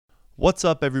What's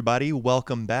up, everybody?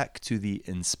 Welcome back to the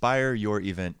Inspire Your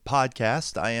Event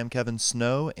podcast. I am Kevin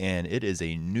Snow, and it is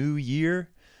a new year.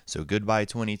 So goodbye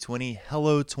 2020,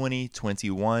 hello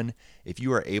 2021. If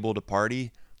you are able to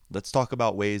party, let's talk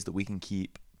about ways that we can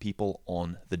keep people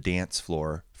on the dance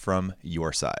floor from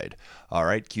your side. All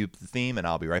right, cue up the theme, and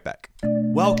I'll be right back.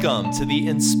 Welcome to the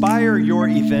Inspire Your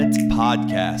Event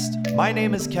podcast. My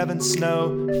name is Kevin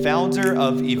Snow, founder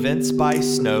of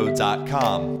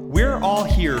eventsbysnow.com. We're all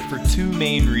here for two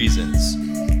main reasons.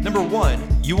 Number one,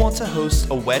 you want to host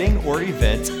a wedding or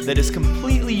event that is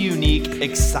completely unique,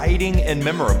 exciting, and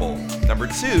memorable. Number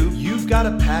two, you've got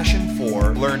a passion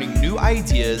for learning new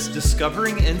ideas,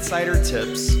 discovering insider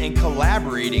tips, and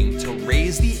collaborating to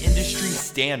raise the industry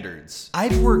standards.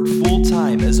 I've worked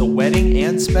full-time as a wedding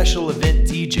and special event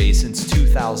DJ since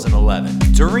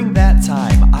 2011. During that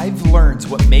time, I've learned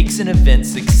what makes an event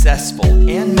successful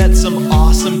and met some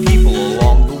awesome people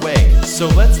along the way. So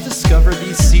let's discover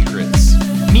these secrets,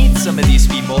 meet some of these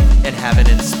people, and have an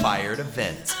inspired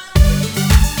event.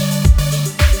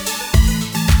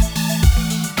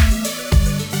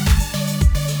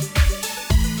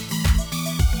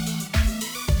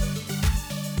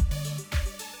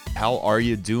 How are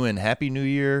you doing? Happy New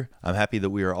Year. I'm happy that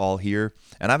we are all here.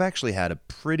 And I've actually had a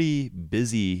pretty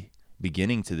busy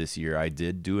beginning to this year. I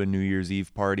did do a New Year's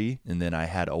Eve party, and then I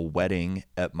had a wedding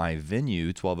at my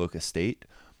venue, 12 Oak Estate,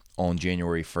 on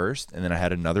January 1st. And then I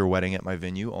had another wedding at my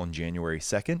venue on January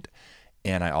 2nd.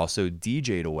 And I also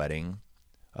DJ'd a wedding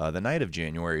the night of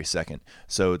January 2nd.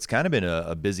 So it's kind of been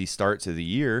a busy start to the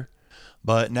year.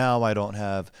 But now I don't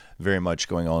have very much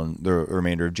going on the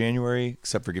remainder of January,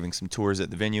 except for giving some tours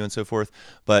at the venue and so forth.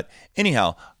 But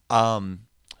anyhow, I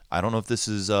don't know if this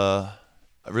is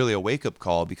really a wake-up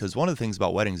call, because one of the things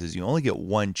about weddings is you only get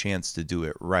one chance to do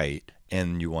it right,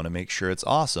 and you want to make sure it's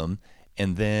awesome.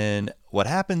 And then what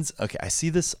happens, okay, I see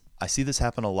this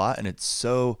happen a lot, and it's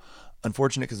so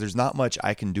unfortunate because there's not much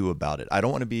I can do about it. I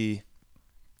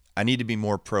need to be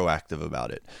more proactive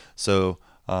about it. So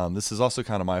this is also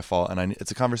kind of my fault, and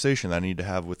it's a conversation that I need to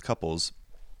have with couples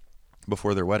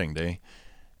before their wedding day.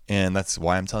 And that's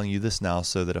why I'm telling you this now,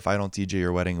 so that if I don't DJ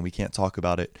your wedding and we can't talk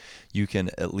about it, you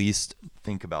can at least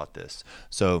think about this.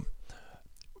 So,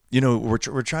 we're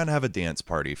trying to have a dance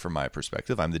party from my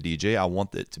perspective. I'm the DJ. I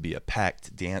want it to be a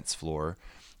packed dance floor.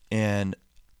 And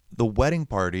the wedding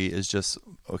party is just,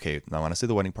 okay, now when I say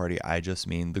the wedding party, I just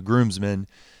mean the groomsmen.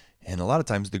 And a lot of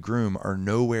times the groom are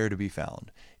nowhere to be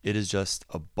found. It is just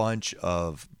a bunch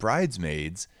of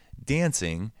bridesmaids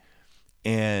dancing.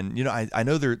 And, I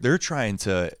know they're trying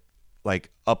to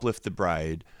uplift the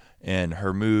bride and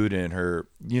her mood and her,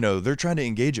 they're trying to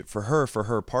engage it for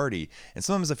her party. And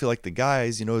sometimes I feel like the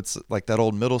guys, it's like that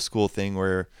old middle school thing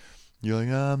where you're like,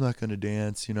 I'm not going to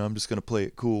dance, I'm just going to play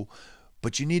it cool.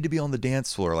 But you need to be on the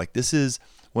dance floor. Like, this is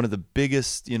one of the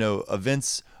biggest,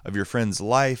 events of your friend's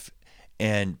life.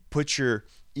 And put your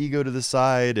ego to the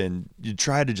side, and you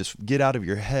try to just get out of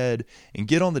your head and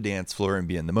get on the dance floor and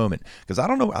be in the moment. Because I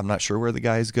don't know, I'm not sure where the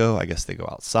guys go. I guess they go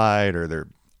outside, or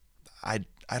I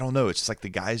don't know. It's just like the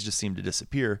guys just seem to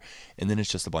disappear, and then it's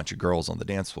just a bunch of girls on the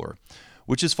dance floor,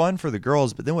 which is fun for the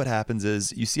girls. But then what happens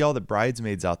is you see all the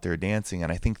bridesmaids out there dancing,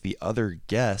 and I think the other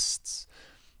guests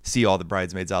see all the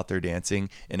bridesmaids out there dancing,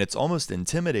 and it's almost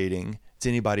intimidating to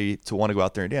anybody to want to go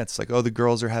out there and dance. It's like, oh, the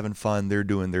girls are having fun, they're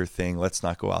doing their thing, let's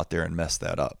not go out there and mess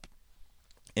that up.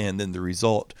 And then the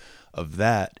result of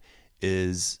that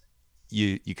is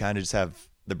you kind of just have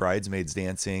the bridesmaids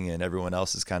dancing, and everyone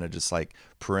else is kind of just like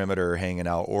perimeter, hanging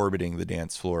out, orbiting the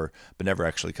dance floor, but never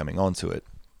actually coming onto it.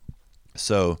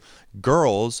 So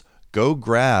girls, go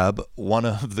grab one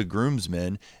of the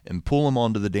groomsmen and pull them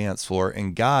onto the dance floor.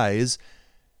 And guys,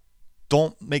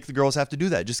 don't make the girls have to do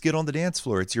that. Just get on the dance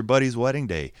floor. It's your buddy's wedding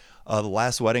day. The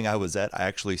last wedding I was at, I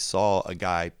actually saw a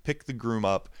guy pick the groom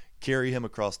up, carry him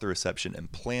across the reception,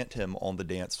 and plant him on the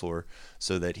dance floor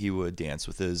so that he would dance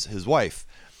with his wife.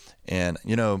 And,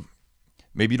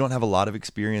 maybe you don't have a lot of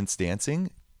experience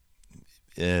dancing.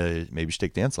 Maybe you should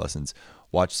take dance lessons.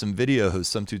 Watch some videos,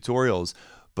 some tutorials.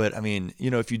 But,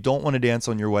 if you don't want to dance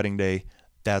on your wedding day,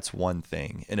 that's one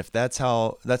thing. And if that's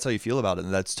how you feel about it,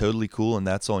 then that's totally cool, and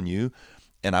that's on you.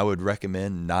 And I would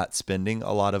recommend not spending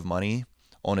a lot of money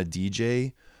on a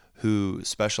DJ who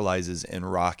specializes in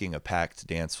rocking a packed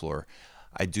dance floor.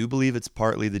 I do believe it's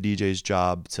partly the DJ's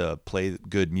job to play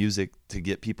good music to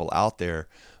get people out there.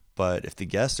 But if the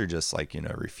guests are just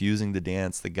refusing to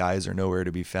dance, the guys are nowhere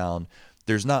to be found,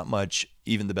 there's not much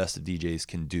even the best of DJs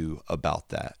can do about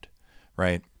that,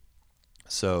 right?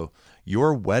 So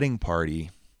your wedding party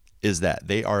is that.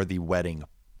 They are the wedding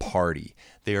party.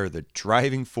 They are the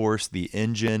driving force, the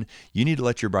engine. You need to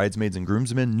let your bridesmaids and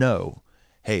groomsmen know,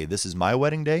 hey, this is my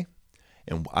wedding day,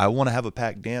 and I want to have a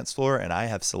packed dance floor, and I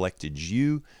have selected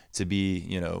you to be,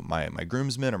 my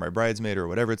groomsmen or my bridesmaid or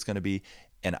whatever it's going to be,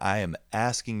 and I am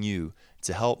asking you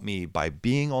to help me by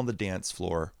being on the dance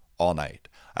floor all night.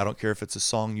 I don't care if it's a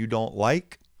song you don't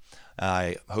like.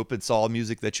 I hope it's all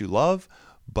music that you love,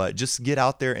 but just get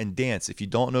out there and dance. If you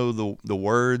don't know the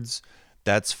words,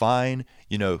 that's fine.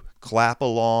 Clap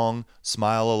along,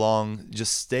 smile along,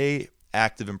 just stay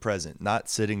active and present, not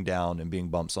sitting down and being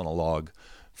bumps on a log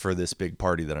for this big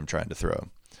party that I'm trying to throw.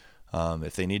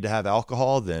 If they need to have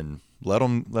alcohol, then let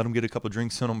them get a couple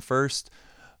drinks in them first.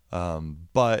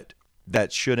 But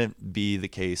that shouldn't be the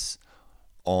case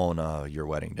on your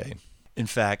wedding day. In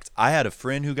fact, I had a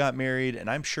friend who got married, and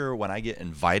I'm sure when I get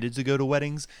invited to go to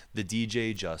weddings, the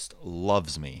DJ just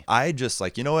loves me. I just I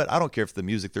don't care if the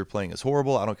music they're playing is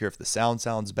horrible. I don't care if the sound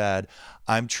sounds bad.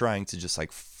 I'm trying to just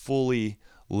fully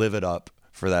live it up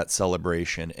for that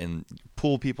celebration and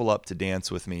pull people up to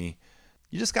dance with me.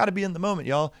 You just got to be in the moment,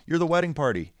 y'all. You're the wedding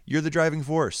party. You're the driving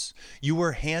force. You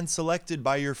were hand-selected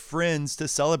by your friends to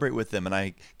celebrate with them. And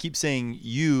I keep saying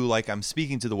you like I'm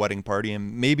speaking to the wedding party,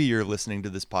 and maybe you're listening to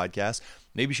this podcast.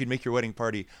 Maybe you should make your wedding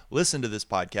party listen to this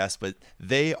podcast, but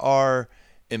they are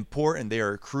important. They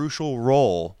are a crucial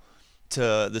role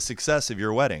to the success of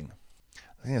your wedding.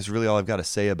 I think that's really all I've got to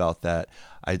say about that.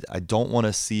 I don't want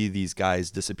to see these guys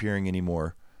disappearing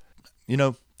anymore.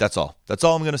 That's all. That's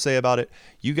all I'm going to say about it.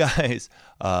 You guys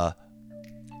have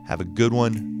a good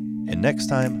one. And next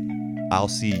time, I'll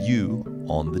see you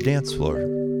on the dance floor.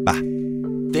 Bye.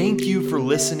 Thank you for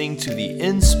listening to the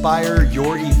Inspire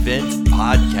Your Event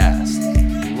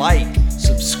podcast. Like,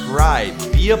 subscribe,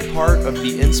 be a part of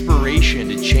the inspiration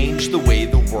to change the way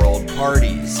the world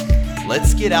parties.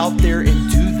 Let's get out there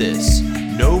and do this.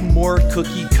 No more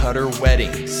cookie cutter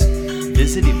weddings.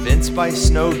 Visit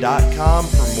eventsbysnow.com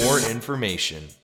for more information.